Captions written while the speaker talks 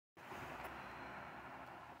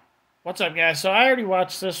What's up, guys? So I already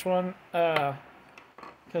watched this one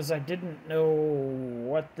because I didn't know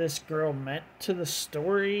what this girl meant to the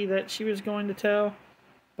story that she was going to tell,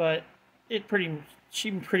 but she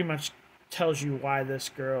pretty much tells you why this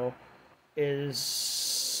girl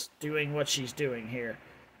is doing what she's doing here.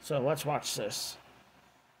 So let's watch this.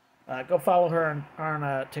 Go follow her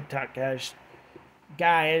on TikTok, guys.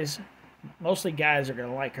 Guys, mostly guys are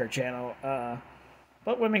gonna like her channel.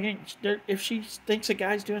 But women, if she thinks a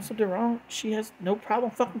guy's doing something wrong, she has no problem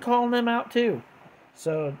fucking calling them out too.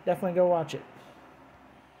 So definitely go watch it.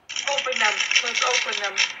 Open them. Let's open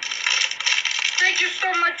them. Thank you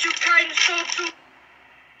so much, you kind soul too.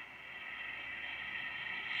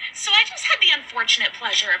 So I just had the unfortunate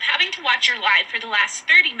pleasure of having to watch your live for the last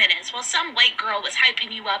 30 minutes while some white girl was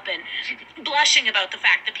hyping you up and blushing about the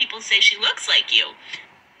fact that people say she looks like you.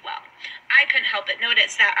 Well, I couldn't help but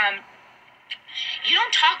notice that, you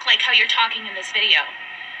don't talk like how you're talking in this video.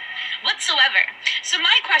 Whatsoever. So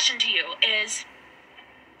my question to you is,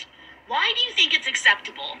 why do you think it's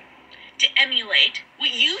acceptable to emulate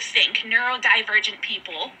what you think neurodivergent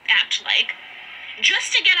people act like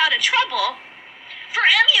just to get out of trouble for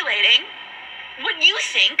emulating what you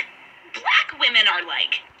think black women are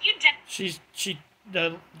like?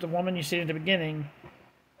 The woman you see at the beginning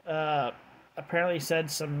apparently said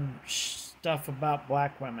some stuff about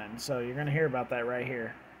black women, so you're gonna hear about that right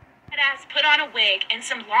here. Ass put on a wig and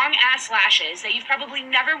some long ass lashes that you've probably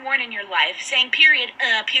never worn in your life, saying period,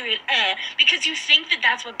 because you think that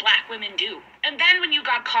that's what black women do. And then when you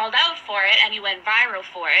got called out for it and you went viral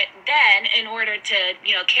for it, then in order to,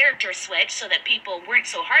 character switch so that people weren't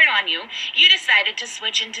so hard on you, you decided to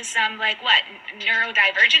switch into some,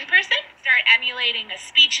 neurodivergent person? Start emulating a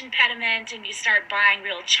speech impediment and you start buying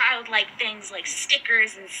real childlike things like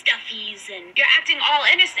stickers and stuffies, and you're acting all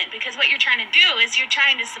innocent because what you're trying to do is you're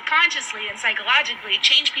trying to subconsciously and psychologically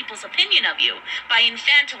change people's opinion of you by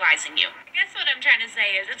infantilizing you. I guess what I'm trying to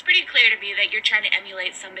say is it's pretty clear to me that you're trying to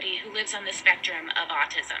emulate somebody who lives on the spectrum of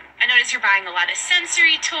autism. I notice you're buying a lot of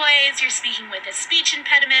sensory toys, you're speaking with a speech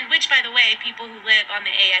impediment, which, by the way, people who live on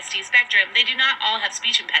the ASD spectrum, they do not all have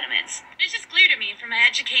speech impediments. It's just clear to me from my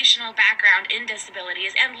educational background in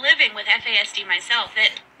disabilities and living with FASD myself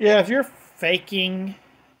that... Yeah, if you're faking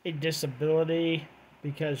a disability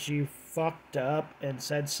because you fucked up and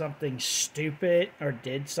said something stupid or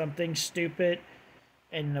did something stupid,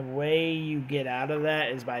 and the way you get out of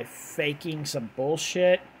that is by faking some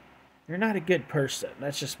bullshit, you're not a good person.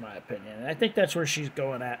 That's just my opinion. And I think that's where she's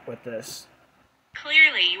going at with this.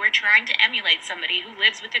 Clearly, you are trying to emulate somebody who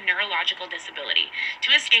lives with a neurological disability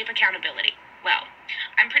to escape accountability. Well,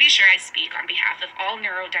 I'm pretty sure I speak on behalf of all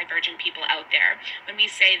neurodivergent people out there when we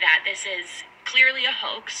say that this is clearly a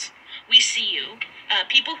hoax. We see you.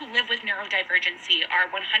 People who live with neurodivergency are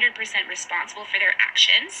 100% responsible for their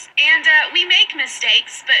actions, and we make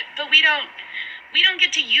mistakes, but we don't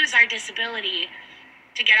get to use our disability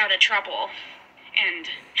to get out of trouble.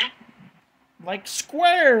 And like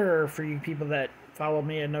Square, for you people that follow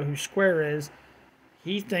me and know who Square is,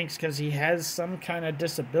 he thinks because he has some kind of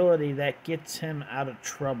disability that gets him out of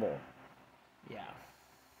trouble. Yeah.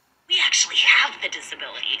 We actually have the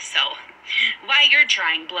disability, so why you're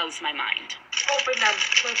trying blows my mind. Open them.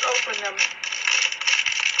 Let's open them.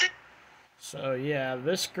 So yeah,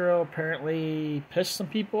 this girl apparently pissed some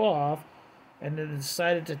people off and then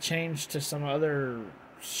decided to change to some other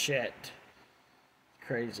shit.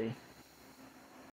 Crazy.